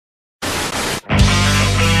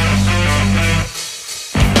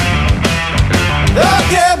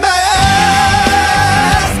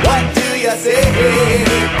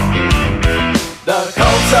the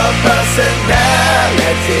cult of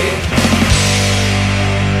personality.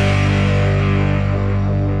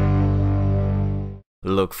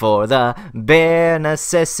 Look for the bare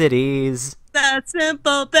necessities. The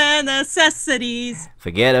simple bare necessities.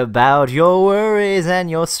 Forget about your worries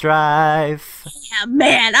and your strife. Yeah,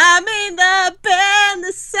 man, I mean the bare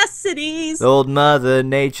necessities. Old Mother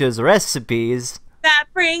Nature's recipes. That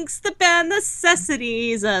brings the bare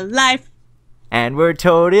necessities of life. And we're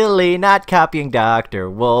totally not copying Dr.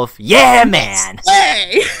 Wolf. Yeah, man!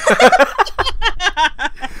 Hey!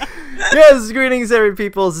 Yes, greetings, every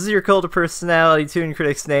people. This is your cult of personality, Toon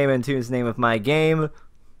Critic's name, and Toon's name of my game.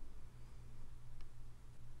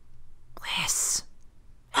 Bliss.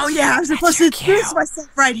 Oh yeah, I'm supposed to introduce myself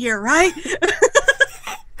right here, right?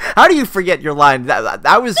 How do you forget your line?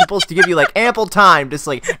 I was supposed to give you, like, ample time, just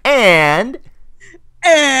like, and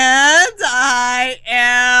I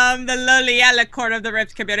am the lowly alicorn of the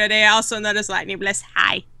Rift community, also known as Lightning Bliss.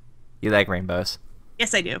 Hi. You like rainbows?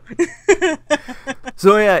 Yes, I do.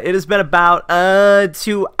 So yeah, it has been about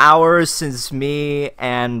 2 hours since me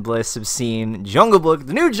and Bliss have seen Jungle Book,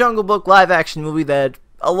 the new Jungle Book live-action movie that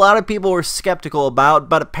a lot of people were skeptical about,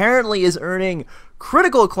 but apparently is earning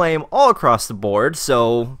critical acclaim all across the board,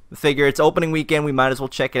 so I figure it's opening weekend, we might as well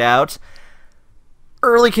check it out.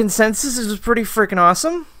 Early consensus is pretty freaking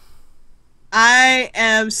awesome. I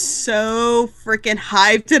am so freaking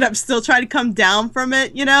hyped, and I'm still trying to come down from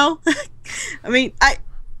it, you know? I mean,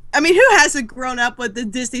 who hasn't grown up with the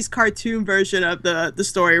Disney's cartoon version of the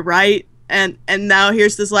story, right? And now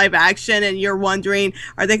here's this live action, and you're wondering,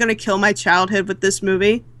 are they going to kill my childhood with this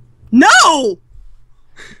movie? No!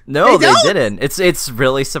 No, they didn't. It's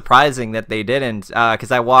really surprising that they didn't,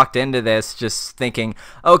 because I walked into this just thinking,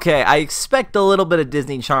 okay, I expect a little bit of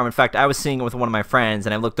Disney charm. In fact, I was seeing it with one of my friends,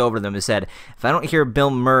 and I looked over to them and said, if I don't hear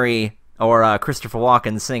Bill Murray or Christopher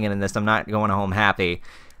Walken singing in this, I'm not going home happy.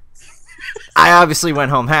 I obviously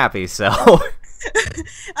went home happy, so...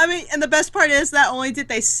 I mean, and the best part is not only did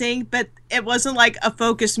they sing, but it wasn't like a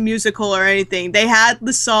focused musical or anything. They had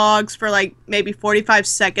the songs for like maybe 45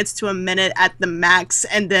 seconds to a minute at the max,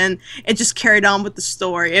 and then it just carried on with the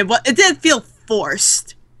story. It didn't feel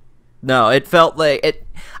forced. No, it felt like it.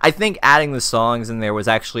 I think adding the songs in there was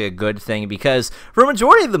actually a good thing, because for a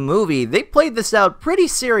majority of the movie, they played this out pretty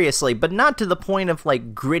seriously, but not to the point of,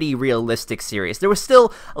 like, gritty, realistic serious. There was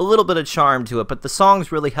still a little bit of charm to it, but the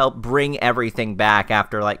songs really helped bring everything back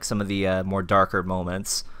after, like, some of the more darker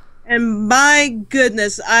moments. And my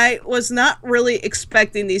goodness, I was not really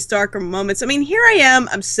expecting these darker moments. I mean, here I am,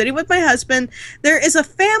 I'm sitting with my husband. There is a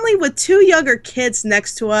family with 2 younger kids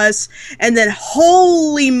next to us. And then,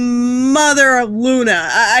 holy mother of Luna.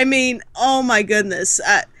 I mean, oh my goodness.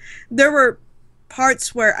 There were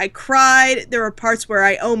parts where I cried. There were parts where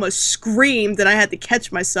I almost screamed and I had to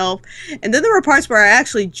catch myself. And then there were parts where I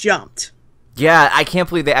actually jumped. Yeah, I can't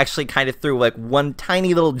believe they actually kind of threw, like, one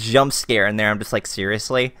tiny little jump scare in there. I'm just like,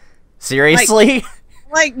 seriously? Seriously?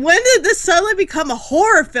 Like, when did this suddenly become a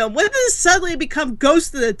horror film? When did this suddenly become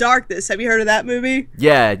Ghost in the Darkness? Have you heard of that movie?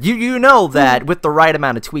 Yeah, you know that with the right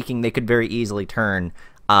amount of tweaking, they could very easily turn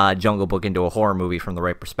Jungle Book into a horror movie from the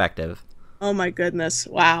right perspective. Oh my goodness,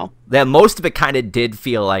 wow. Yeah, most of it kind of did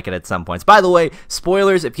feel like it at some points. By the way,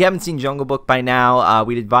 spoilers, if you haven't seen Jungle Book by now,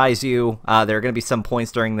 we'd advise you, there are going to be some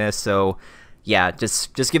points during this, so yeah,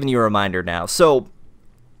 just giving you a reminder now. So,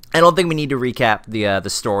 I don't think we need to recap the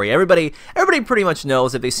story. Everybody pretty much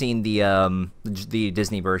knows if they've seen the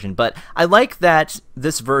Disney version, but I like that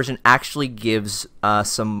this version actually gives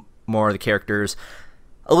some more of the characters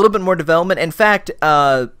a little bit more development. In fact,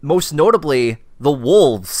 most notably, the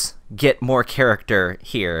wolves get more character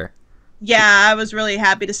here. Yeah, I was really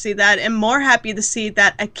happy to see that, and more happy to see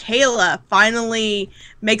that Akela finally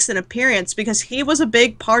makes an appearance, because he was a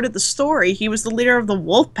big part of the story. He was the leader of the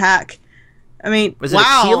wolf pack. I mean, was it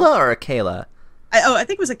Akela or Akela? I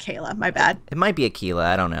think it was Akela. My bad. It might be Akela.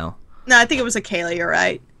 I don't know. No, I think it was Akela. You're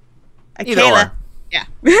right. Akela. Yeah.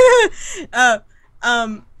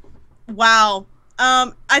 Wow.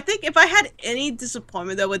 I think if I had any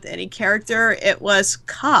disappointment though with any character, it was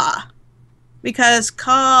Ka, because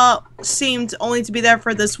Ka seemed only to be there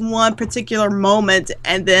for this one particular moment,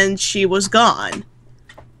 and then she was gone.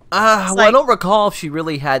 Well, I don't recall if she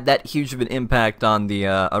really had that huge of an impact on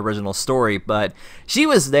the original story, but she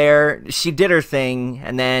was there, she did her thing,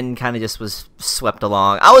 and then kind of just was swept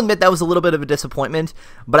along. I'll admit that was a little bit of a disappointment,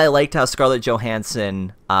 but I liked how Scarlett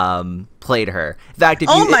Johansson played her. In fact,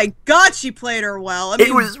 my God, she played her well. I mean,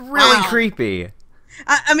 it was really creepy.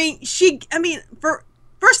 I mean,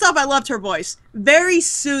 first off, I loved her voice. Very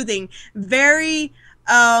soothing, very,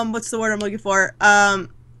 what's the word I'm looking for?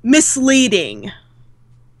 Misleading.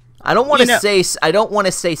 I don't want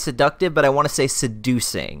to say seductive, but I want to say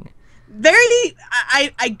seducing. Very,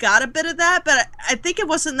 I got a bit of that, but I think it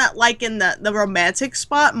wasn't that like in the romantic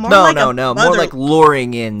spot. More no, more like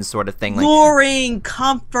luring in sort of thing. Luring,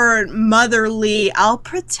 comfort, motherly. I'll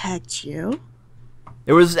protect you.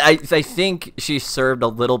 It was. I think she served a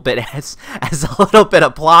little bit as a little bit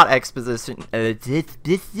of plot exposition. That's all.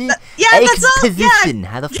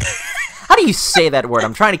 Yeah. How do you say that word?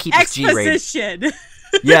 I'm trying to keep this G-rated. Exposition.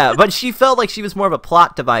 Yeah, but she felt like she was more of a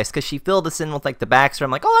plot device because she filled us in with like the backstory.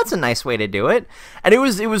 I'm like, oh, that's a nice way to do it. And it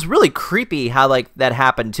was really creepy how like that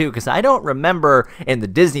happened too, because I don't remember in the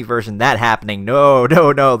Disney version that happening. No.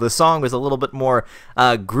 The song was a little bit more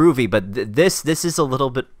groovy, but this is a little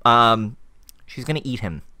bit. She's gonna eat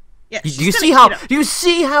him. Yeah, do you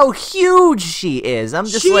see how huge she is? I'm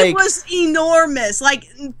just like, she was enormous, like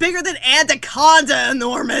bigger than Anaconda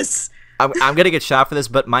enormous. I'm gonna get shot for this,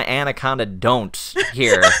 but my Anaconda don't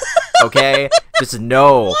here. Okay, just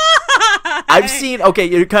no. Why? I've seen. Okay,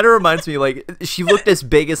 it kind of reminds me like she looked as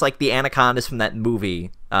big as like the anacondas from that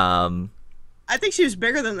movie. I think she was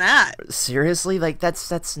bigger than that. Seriously, like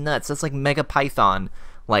that's nuts. That's like Mega Python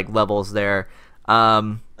like levels there.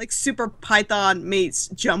 Like Super Python meets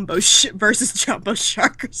versus Jumbo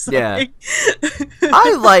Shark or something. Yeah.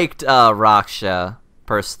 I liked Raksha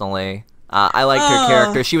personally. I liked her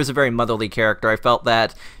character. She was a very motherly character. I felt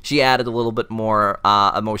that she added a little bit more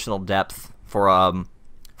emotional depth for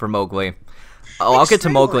Mowgli. Oh, I'll get to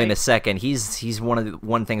Mowgli in a second. He's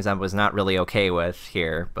one things I was not really okay with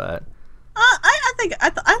here, but I think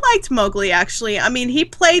I liked Mowgli actually. I mean, he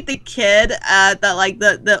played the kid,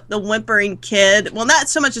 the whimpering kid. Well, not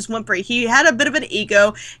so much as whimpering. He had a bit of an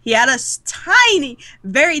ego. He had a tiny,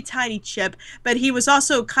 very tiny chip, but he was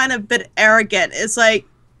also kind of a bit arrogant. It's like.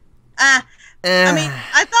 I mean,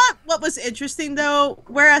 I thought what was interesting, though,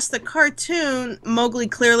 whereas the cartoon, Mowgli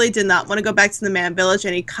clearly did not want to go back to the man village,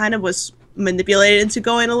 and he kind of was manipulated into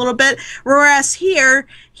going a little bit, whereas here,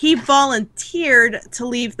 he volunteered to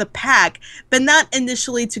leave the pack, but not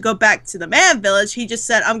initially to go back to the man village. He just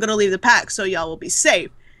said, I'm going to leave the pack so y'all will be safe.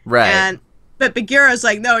 Right. But Bagheera's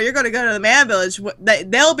like, no, you're going to go to the man village.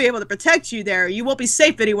 They'll be able to protect you there. You won't be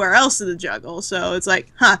safe anywhere else in the jungle. So it's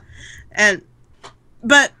like, huh.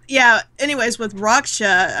 But yeah, anyways, with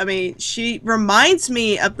Raksha, I mean, she reminds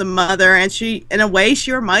me of the mother, and in a way,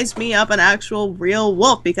 she reminds me of an actual real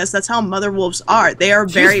wolf, because that's how mother wolves are. They are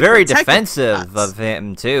very defensive of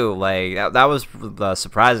him too. Like that was the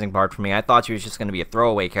surprising part for me. I thought she was just going to be a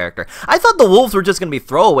throwaway character. I thought the wolves were just going to be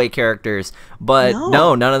throwaway characters, but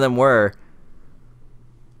no, none of them were.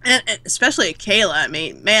 And especially Kayla. I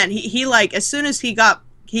mean, man, he like as soon as he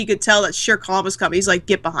could tell that Shere Khan was coming. He's like,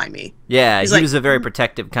 get behind me. Yeah, he was a very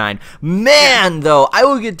protective kind. Man, though, I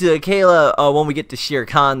will get to Kayla when we get to Shere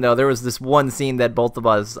Khan, though. There was this one scene that both of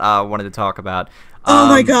us wanted to talk about. Oh,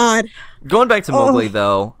 my God. Going back to Mowgli,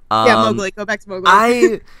 though. Yeah, Mowgli. Go back to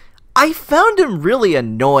Mowgli. I found him really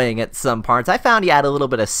annoying at some parts. I found he had a little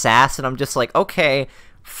bit of sass, and I'm just like, okay,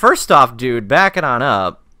 first off, dude, back it on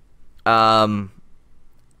up.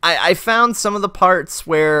 I found some of the parts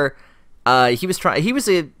where...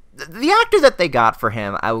 the actor that they got for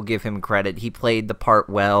him, I will give him credit. He played the part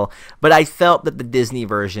well, but I felt that the Disney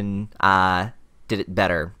version did it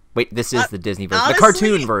better. Wait, this is the Disney version, the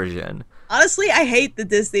cartoon version. Honestly, I hate the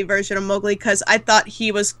Disney version of Mowgli because I thought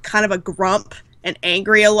he was kind of a grump and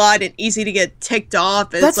angry a lot and easy to get ticked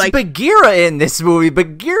off. That's like Bagheera in this movie.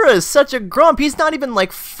 Bagheera is such a grump. He's not even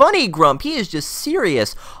like funny grump. He is just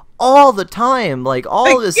serious all the time. Like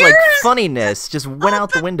all this like funniness just went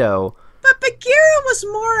out the window. But Bagheera was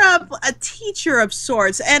more of a teacher of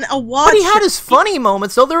sorts and a watcher. But he had his funny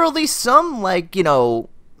moments, so there were at least some, like, you know,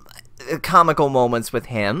 comical moments with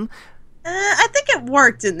him. I think it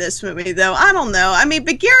worked in this movie, though. I don't know. I mean,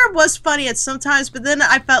 Bagheera was funny at some times, but then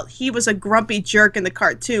I felt he was a grumpy jerk in the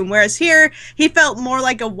cartoon, whereas here, he felt more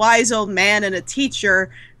like a wise old man and a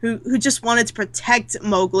teacher who just wanted to protect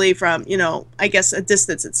Mowgli from, you know, I guess, a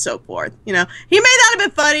distance and so forth. You know, he may not have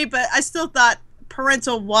been funny, but I still thought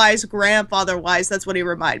parental wise, grandfather wise, that's what he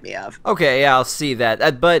reminded me of. Okay, yeah, I'll see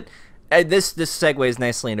that. But this segues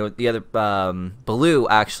nicely into the other Baloo.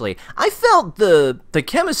 Actually, I felt the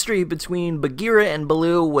chemistry between Bagheera and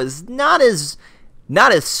Baloo was not as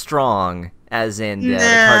strong as in the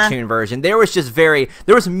cartoon version. There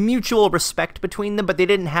was mutual respect between them, but they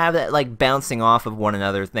didn't have that like bouncing off of one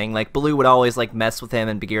another thing. Like Baloo would always like mess with him,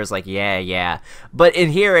 and Bagheera's like, yeah. But in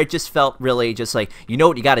here, it just felt really just like, you know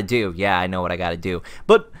what you got to do. Yeah, I know what I got to do.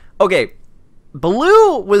 But okay,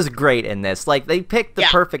 Baloo was great in this. Like they picked the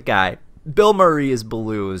perfect guy. Bill Murray as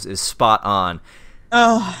Baloo is spot on.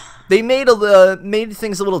 Oh. They made made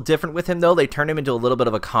things a little different with him, though. They turned him into a little bit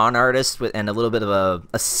of a con artist and a little bit of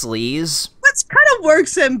a sleaze. Which kind of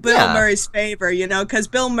works in Bill Murray's favor, you know, because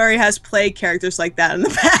Bill Murray has played characters like that in the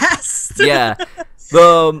past. Yeah.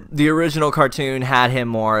 The original cartoon had him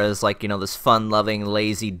more as, like, you know, this fun-loving,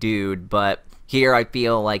 lazy dude, but here I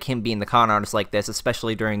feel like him being the con artist like this,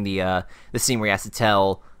 especially during the scene where he has to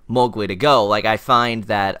tell Mowgli to go, like, I find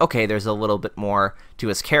that, okay, there's a little bit more to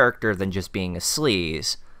his character than just being a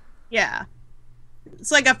sleaze. Yeah.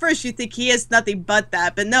 It's like, at first you think he is nothing but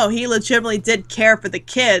that, but no, he legitimately did care for the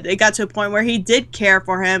kid. It got to a point where he did care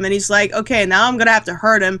for him, and he's like, okay, now I'm gonna have to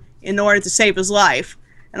hurt him in order to save his life.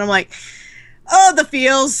 And I'm like, oh, the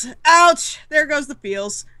feels. Ouch. There goes the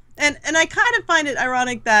feels. And I kind of find it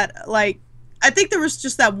ironic that, like, I think there was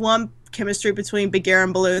just that one chemistry between Bagheera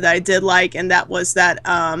and Baloo that I did like, and that was that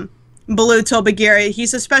Baloo told Bagheera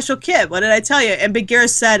he's a special kid. What did I tell you? And Bagheera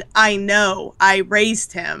said, I know. I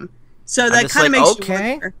raised him. So that kind of makes you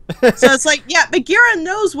wonder. So it's like, yeah, Bagheera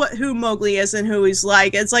knows who Mowgli is and who he's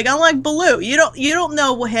like. It's like, unlike Baloo, you don't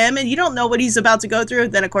know him and you don't know what he's about to go through.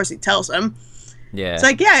 Then of course he tells him. Yeah. It's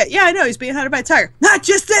like, yeah, I know he's being hunted by a tiger. Not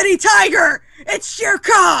just any tiger. It's Shere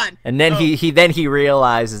Khan. And then he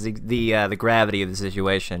realizes the gravity of the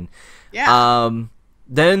situation. Yeah.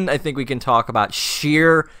 Then I think we can talk about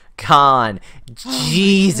Shere Khan.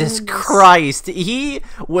 Jesus Christ, he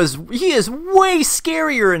is way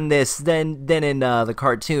scarier in this than in the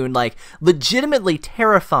cartoon. Like, legitimately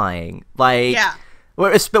terrifying. Like, yeah.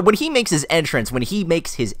 But when he makes his entrance,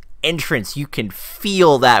 you can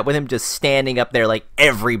feel that with him just standing up there, like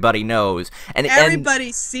everybody knows, and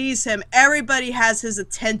everybody sees him. Everybody has his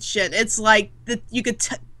attention. It's like you could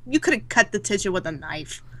have cut the tension with a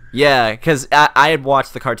knife. Yeah, because I had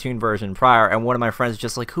watched the cartoon version prior, and one of my friends was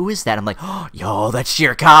just like, who is that? I'm like, oh, yo, that's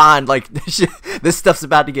Shere Khan. Like, this stuff's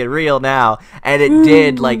about to get real now. And it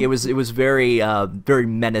did. Like, it was very, very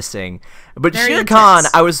menacing. But very Shere Khan,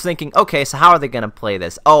 I was thinking, okay, so how are they going to play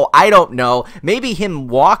this? Oh, I don't know. Maybe him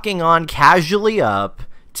walking on casually up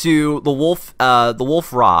to the Wolf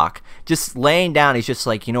Rock, just laying down. He's just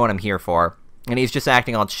like, you know what I'm here for. And he's just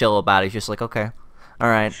acting all chill about it. He's just like, okay. All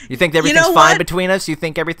right. You think everything's fine between us? You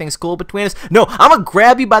think everything's cool between us? No, I'm going to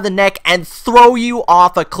grab you by the neck and throw you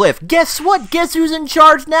off a cliff. Guess what? Guess who's in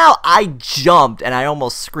charge now? I jumped, and I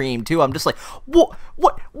almost screamed, too. I'm just like, whoa,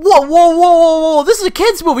 whoa. This is a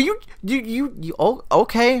kid's movie. Oh,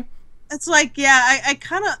 okay. It's like, yeah,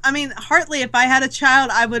 I mean, Hartley, if I had a child,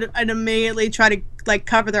 I'd immediately try to, like,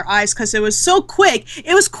 cover their eyes because it was so quick.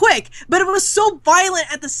 It was quick, but it was so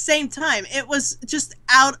violent at the same time. It was just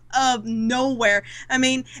out of nowhere. I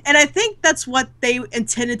mean, and I think that's what they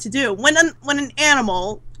intended to do. When an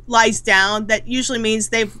animal lies down, that usually means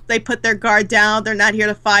they put their guard down. They're not here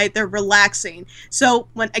to fight. They're relaxing. So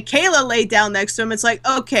when Akela laid down next to him, it's like,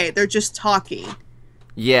 okay, they're just talking.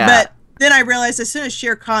 Yeah. But then I realized as soon as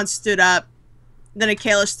Shere Khan stood up, then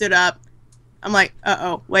Akela stood up. I'm like,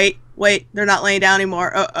 uh-oh, wait, they're not laying down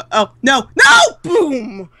anymore. No!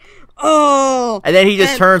 Boom! Oh! And then he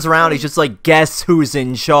just turns around, he's just like, guess who's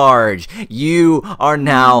in charge? You are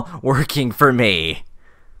now working for me.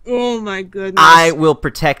 Oh my goodness. I will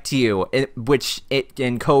protect you, which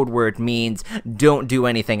in code word means don't do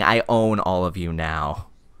anything. I own all of you now.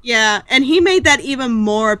 Yeah, and he made that even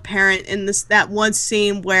more apparent in that one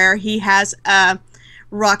scene where he has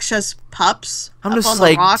Raksha's pups. I'm just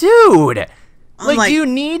like, dude, like, do you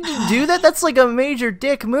need to do that? That's like a major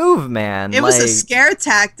dick move, man. It was a scare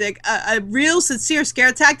tactic, a real sincere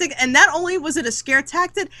scare tactic, and not only was it a scare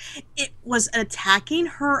tactic, it was attacking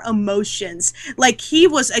her emotions. Like, he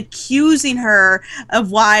was accusing her of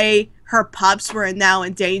why her pups were now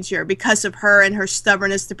in danger because of her and her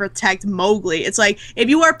stubbornness to protect Mowgli. It's like, if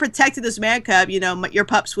you were protecting this man cub, you know, your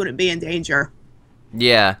pups wouldn't be in danger.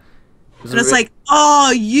 Yeah. And it's like,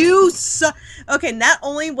 oh, okay, not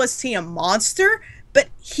only was he a monster, but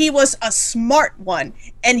he was a smart one.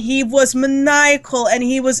 And he was maniacal, and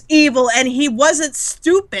he was evil, and he wasn't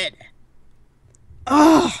stupid.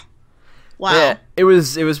 Oh. Wow. Yeah, it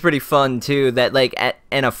was pretty fun too. That, like,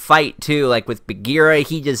 in a fight too, like with Bagheera,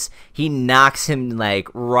 he knocks him like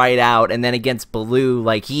right out, and then against Baloo,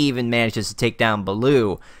 like, he even manages to take down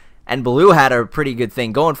Baloo, and Baloo had a pretty good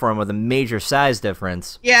thing going for him with a major size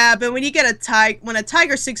difference. Yeah, but when you get when a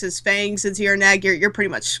tiger sinks his fangs into your neck, you're pretty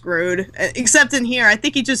much screwed. Except in here, I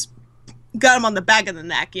think he just got him on the back of the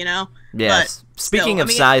neck, you know. Yes. But speaking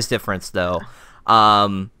of size difference, though,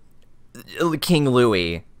 King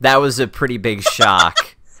Louie, that was a pretty big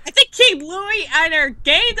shock. I think King Louie either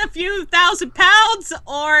gained a few thousand pounds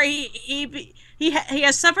or he he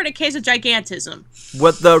has suffered a case of gigantism.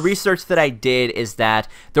 What the research that I did is that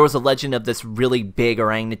there was a legend of this really big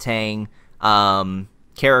orangutan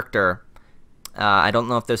character. I don't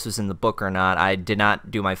know if this was in the book or not. I did not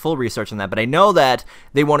do my full research on that, but I know that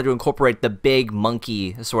they wanted to incorporate the big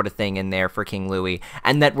monkey sort of thing in there for King Louis,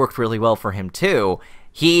 and that worked really well for him too.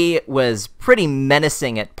 He was pretty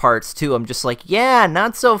menacing at parts too. I'm just like, yeah,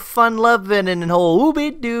 not so fun loving and whole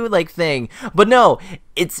ooby-doo like thing. But no,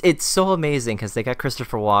 it's so amazing because they got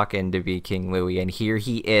Christopher Walken to be King Louis, and here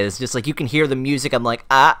he is. Just like you can hear the music. I'm like,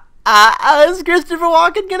 is Christopher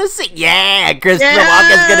Walken gonna sing? Yeah, Christopher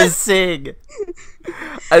Walken's gonna sing.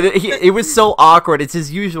 It was so awkward. It's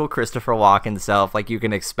his usual Christopher Walken self, like you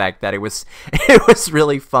can expect that. It was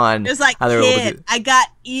really fun. It was like, kid, I got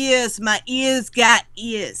ears. My ears got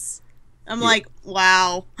ears. I'm like,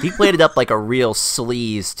 wow. He played it up like a real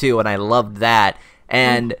sleaze too, and I loved that.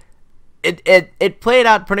 And it played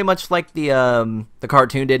out pretty much like the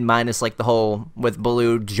cartoon did, minus like the whole with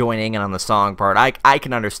Baloo joining in on the song part. I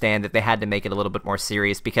can understand that they had to make it a little bit more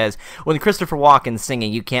serious because when Christopher Walken's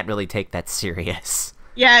singing, you can't really take that serious.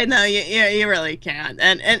 Yeah, no, you really can't.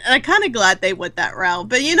 And I'm kind of glad they went that route.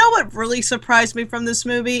 But you know what really surprised me from this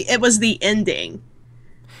movie? It was the ending.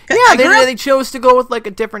 Yeah, they chose to go with like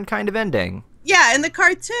a different kind of ending. Yeah, in the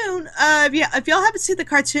cartoon, if y'all haven't seen the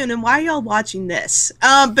cartoon, and why are y'all watching this?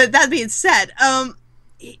 But that being said,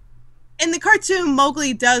 in the cartoon,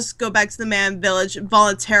 Mowgli does go back to the man village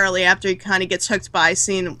voluntarily after he kind of gets hooked by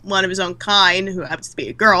seeing one of his own kind, who happens to be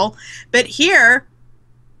a girl. But here,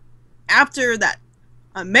 after that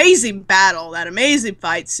amazing battle, that amazing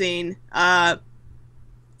fight scene,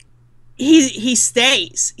 he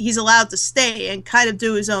stays. He's allowed to stay and kind of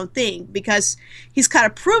do his own thing because he's kind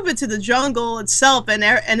of proven to the jungle itself and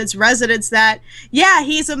its residents that, yeah,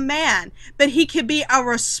 he's a man, but he can be a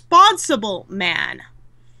responsible man.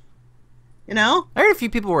 You know? I heard a few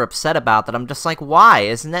people were upset about that. I'm just like, why?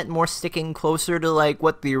 Isn't that more sticking closer to like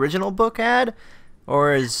what the original book had?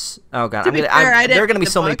 Or is... Oh, God. There are going to be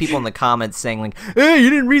so many people in the comments saying, like, hey, you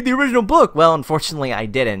didn't read the original book. Well, unfortunately, I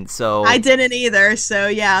didn't, so... I didn't either, so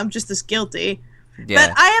yeah, I'm just as guilty. Yeah.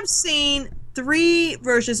 But I have seen 3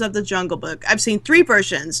 versions of the Jungle Book. I've seen 3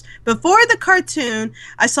 versions. Before the cartoon,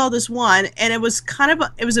 I saw this one, and it was kind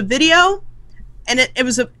of... it was a video, and it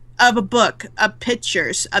was of a book of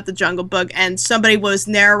pictures of the Jungle Book, and somebody was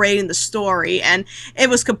narrating the story, and it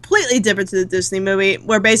was completely different to the Disney movie,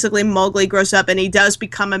 where basically Mowgli grows up and he does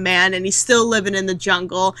become a man, and he's still living in the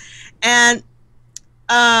jungle, and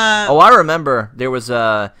oh, I remember there was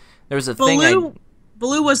a thing.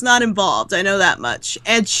 Baloo was not involved. I know that much,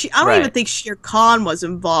 and I don't even think Shere Khan was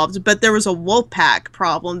involved, but there was a wolf pack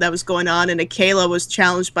problem that was going on, and Akela was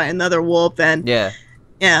challenged by another wolf, and yeah,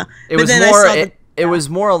 it was more. It was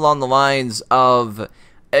more along the lines of,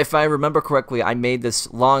 if I remember correctly, I made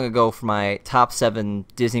this long ago for my top 7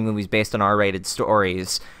 Disney movies based on R-rated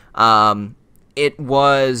stories. It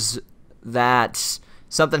was that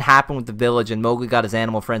something happened with the village and Mowgli got his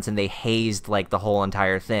animal friends and they hazed like the whole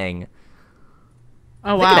entire thing.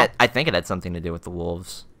 Oh, wow. I think it had something to do with the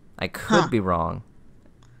wolves. I could be wrong.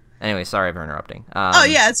 Anyway, sorry for interrupting. Oh,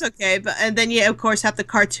 yeah, it's okay. And then you, of course, have the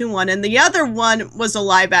cartoon one. And the other one was a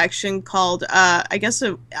live action called, I guess,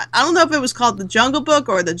 I don't know if it was called The Jungle Book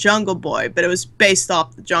or The Jungle Boy, but it was based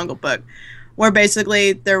off The Jungle Book, where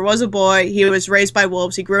basically there was a boy, he was raised by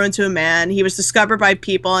wolves, he grew into a man, he was discovered by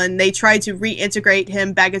people, and they tried to reintegrate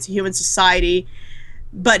him back into human society.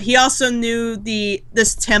 But he also knew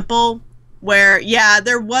this temple where, yeah,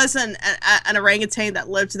 there was an orangutan that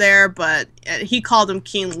lived there, but he called him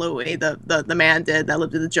King Louis, the man did, that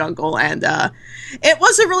lived in the jungle, and it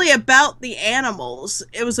wasn't really about the animals.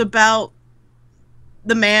 It was about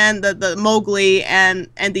the man, the Mowgli, and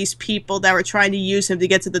these people that were trying to use him to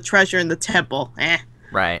get to the treasure in the temple.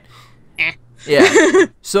 Right. Yeah.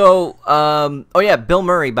 So, oh yeah, Bill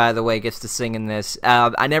Murray, by the way, gets to sing in this.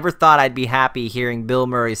 I never thought I'd be happy hearing Bill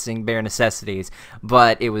Murray sing Bare Necessities,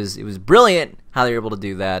 but it was brilliant how they were able to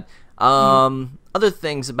do that. Other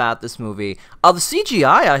things about this movie, the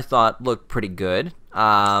CGI I thought looked pretty good,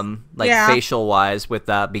 facial wise with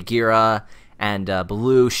Bagheera and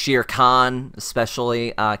Baloo, Shere Khan,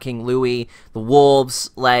 especially King Louis, the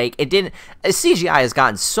wolves. Like, it didn't. CGI has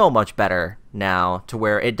gotten so much better now to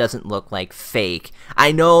where it doesn't look like fake.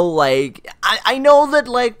 I know, like, I know that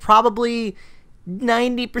like probably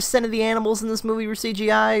 90% of the animals in this movie were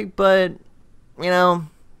CGI, but you know,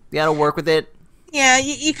 you gotta work with it. Yeah,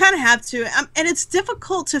 you kind of have to, and it's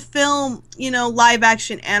difficult to film, live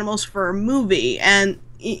action animals for a movie, and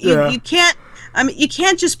you can't. I mean, you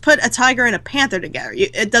can't just put a tiger and a panther together.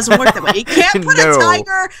 It doesn't work that way. You can't put No. a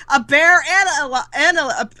tiger, a bear, and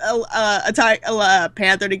a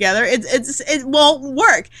panther together. It won't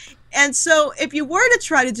work. And so, if you were to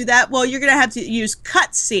try to do that, well, you're going to have to use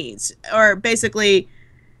cut scenes, or basically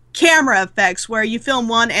camera effects, where you film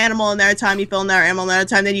one animal another time, you film another animal another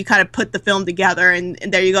time, then you kind of put the film together, and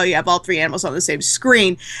there you go, you have all three animals on the same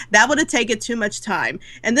screen. That would have taken too much time.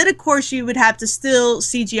 And then, of course, you would have to still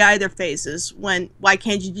CGI their faces. Why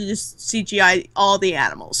can't you just CGI all the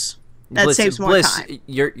animals? That saves more time.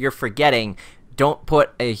 You're forgetting. Don't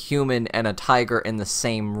put a human and a tiger in the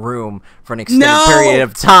same room for an extended period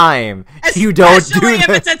of time. You don't do that. Especially if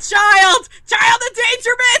it's a child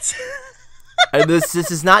endangerment. And this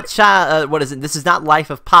is not what is it? This is not Life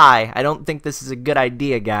of Pi. I don't think this is a good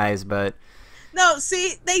idea, guys. But no,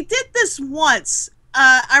 see, they did this once.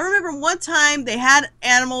 I remember one time they had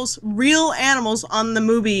animals, real animals, on the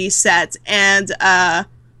movie set, and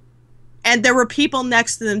there were people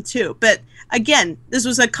next to them too. But again, this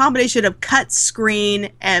was a combination of cut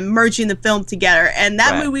screen and merging the film together. And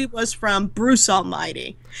that movie was from Bruce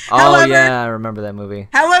Almighty. Oh, however, yeah, I remember that movie.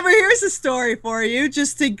 However, here's a story for you,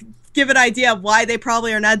 just to give an idea of why they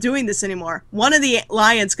probably are not doing this anymore. One of the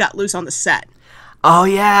lions got loose on the set. Oh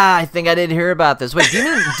yeah, I think I did hear about this. Wait,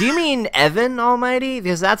 do you mean Evan Almighty?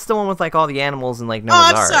 Because that's the one with like all the animals and like Noah's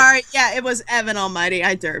Ark. Oh, I'm sorry. Yeah, it was Evan Almighty.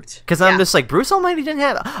 I derped. Because I'm just like, Bruce Almighty didn't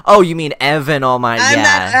have. Oh, you mean Evan Almighty? I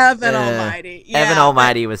meant Evan Almighty. Yeah, Evan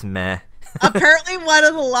Almighty was meh. Apparently, one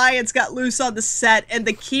of the lions got loose on the set, and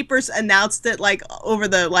the keepers announced it like over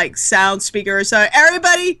the like sound speaker. So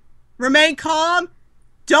everybody, remain calm.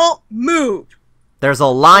 Don't move. There's a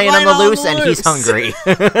lion on the loose, and he's hungry.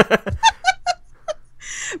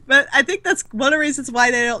 But I think that's one of the reasons why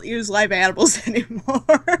they don't use live animals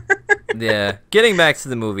anymore. Yeah. Getting back to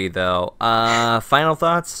the movie, though. Final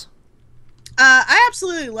thoughts? I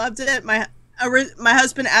absolutely loved it. My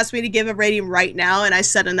husband asked me to give a rating right now, and I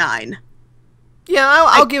said a 9. Yeah,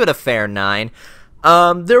 I'll give it a fair 9.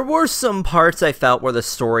 There were some parts I felt where the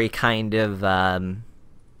story kind of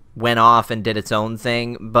went off and did its own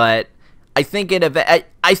thing, but I think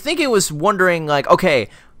it was wondering, like, okay,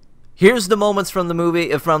 here's the moments from the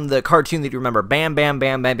movie, from the cartoon that you remember. Bam, bam,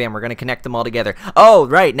 bam, bam, bam. We're gonna connect them all together. Oh,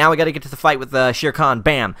 right, now we gotta get to the fight with Shere Khan.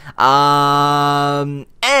 Bam.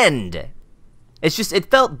 End. It's just,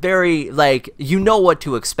 it felt very, like, you know what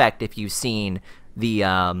to expect if you've seen the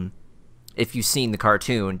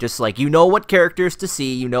cartoon. Just like, you know what characters to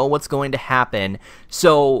see, you know what's going to happen.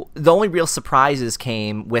 So the only real surprises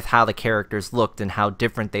came with how the characters looked and how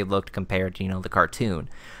different they looked compared to, the cartoon.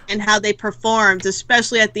 And how they performed,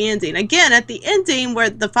 especially at the ending. Again, at the ending, where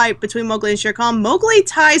the fight between Mowgli and Shere Khan, Mowgli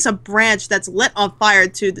ties a branch that's lit on fire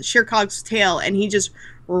to the Shere Khan's tail, and he just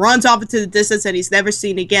runs off into the distance, and he's never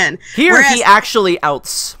seen again. Here, he actually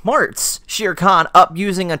outsmarts Shere Khan up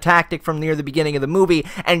using a tactic from near the beginning of the movie,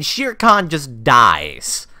 and Shere Khan just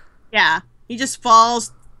dies. Yeah, he just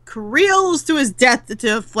falls, reels to his death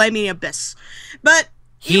into a flaming abyss. But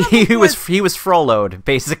he was Frollo'd,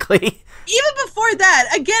 basically. Even before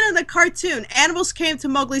that, again in the cartoon, animals came to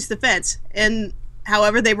Mowgli's defense, and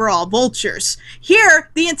however, they were all vultures.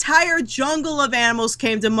 Here, the entire jungle of animals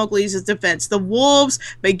came to Mowgli's defense. The wolves,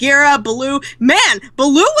 Bagheera, Baloo. Man,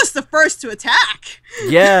 Baloo was the first to attack.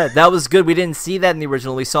 Yeah, that was good. We didn't see that in the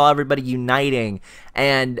original. We saw everybody uniting,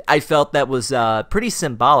 and I felt that was pretty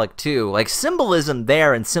symbolic, too. Like, symbolism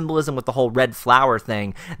there and symbolism with the whole red flower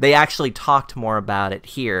thing. They actually talked more about it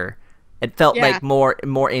here. It felt like more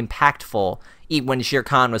impactful when Shere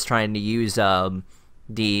Khan was trying to use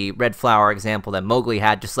the red flower example that Mowgli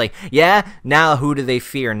had. Just like, yeah, now who do they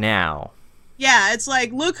fear now? Yeah, it's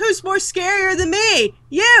like, look who's more scarier than me.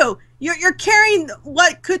 You're carrying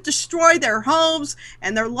what could destroy their homes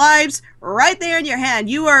and their lives right there in your hand.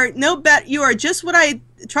 You are you are just what I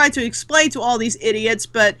tried to explain to all these idiots,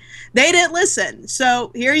 but they didn't listen.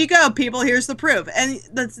 So here you go, people. Here's the proof. And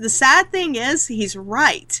the sad thing is, he's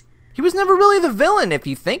right. He was never really the villain, if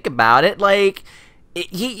you think about it. Like,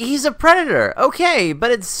 he's a predator. Okay,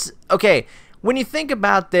 but it's... Okay, when you think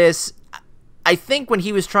about this, I think when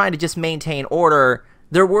he was trying to just maintain order,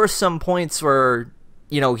 there were some points where,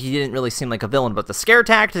 he didn't really seem like a villain. But the scare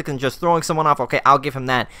tactic and just throwing someone off, okay, I'll give him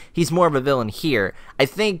that. He's more of a villain here. I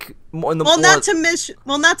think... not to mention,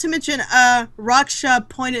 Raksha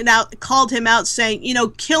called him out,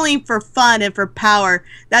 saying, killing for fun and for power,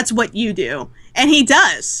 that's what you do. And he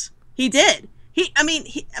does. He did. I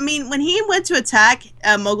mean, when he went to attack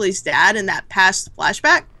Mowgli's dad in that past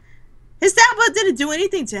flashback, his dad didn't do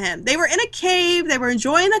anything to him. They were in a cave, they were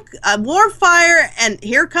enjoying a warm fire, and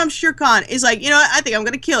here comes Shere Khan. He's like, you know what, I think I'm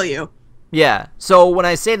going to kill you. Yeah. So when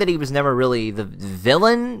I say that he was never really the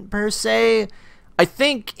villain per se, I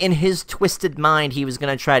think in his twisted mind he was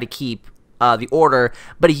going to try to keep the order,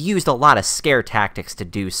 but he used a lot of scare tactics to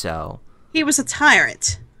do so. He was a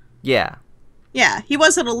tyrant. Yeah. Yeah, he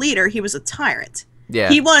wasn't a leader, he was a tyrant. Yeah.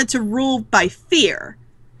 He wanted to rule by fear.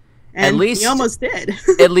 And at least, he almost did.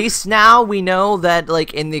 At least now we know that,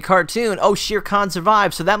 like, in the cartoon, oh, Shere Khan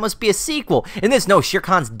survived, so that must be a sequel. In this, no, Shere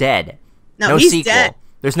Khan's dead. No, he's sequel. dead.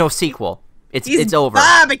 There's no sequel. He's It's over.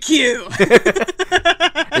 Barbecue.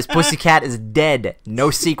 This pussycat is dead.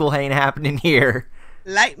 No sequel ain't happening here.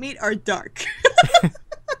 Light meat or dark?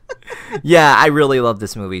 Yeah, I really love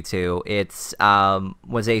this movie too. It's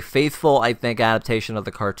was a faithful, I think, adaptation of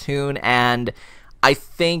the cartoon, and I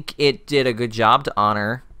think it did a good job to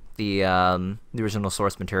honor the original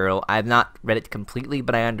source material. I've not read it completely,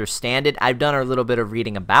 but I understand it. I've done a little bit of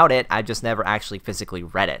reading about it. I've just never actually physically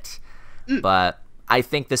read it. But I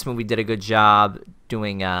think this movie did a good job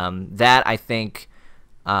doing that. I think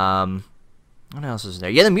what else is there?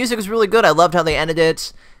 Yeah, the music was really good. I loved how they ended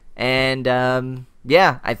it, and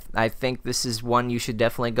yeah, I think this is one you should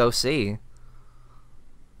definitely go see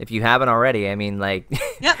if you haven't already. I mean, like,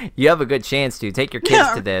 Yep. You have a good chance to take your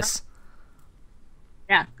kids to this.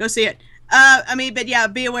 Yeah, go see it. I mean, but yeah,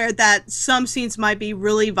 be aware that some scenes might be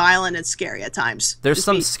really violent and scary at times. There's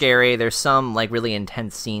some scary, there's some like really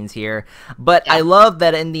intense scenes here, but I love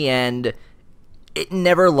that in the end, it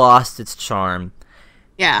never lost its charm.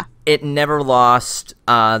 Yeah. It never lost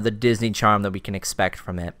the Disney charm that we can expect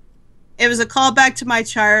from it. It was a callback to my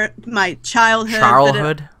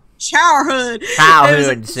childhood.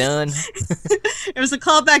 Childhood, son. It was a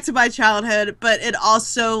callback to my childhood, but it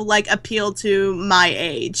also like appealed to my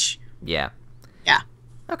age. Yeah. Yeah.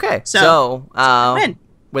 Okay. So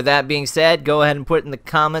with that being said, go ahead and put in the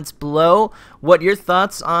comments below what your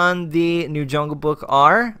thoughts on the new Jungle Book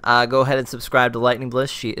are. Go ahead and subscribe to Lightning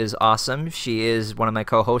Bliss. She is awesome. She is one of my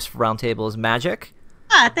co-hosts for Roundtable is Magic.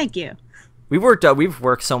 Thank you. We've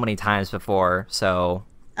worked so many times before, so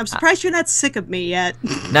I'm surprised you're not sick of me yet.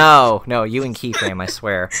 No, you and Keyframe, I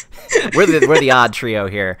swear. we're the odd trio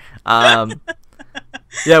here. Yeah,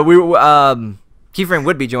 Keyframe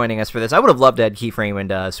would be joining us for this. I would have loved to have Keyframe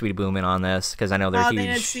and Sweetie Bloom in on this because I know they're huge. They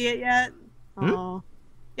didn't see it yet. Oh,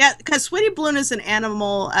 yeah, because Sweetie Bloom is an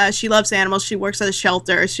animal. She loves animals. She works at a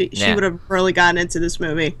shelter. She would have really gotten into this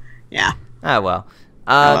movie. Yeah. Ah, well.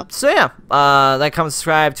 So yeah, like, comment,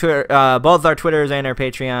 subscribe to both our Twitters and our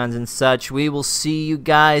Patreons and such. We will see you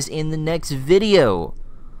guys in the next video.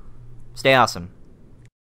 Stay awesome.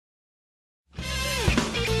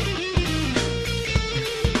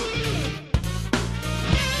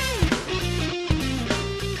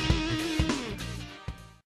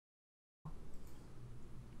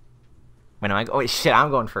 When am I? Oh wait, shit! I'm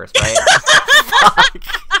going first, right? Fuck.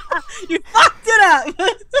 You fucked it up.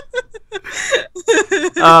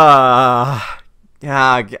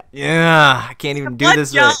 Yeah, I can't even do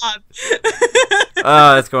this. Job.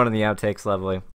 It's going in the outtakes, lovely.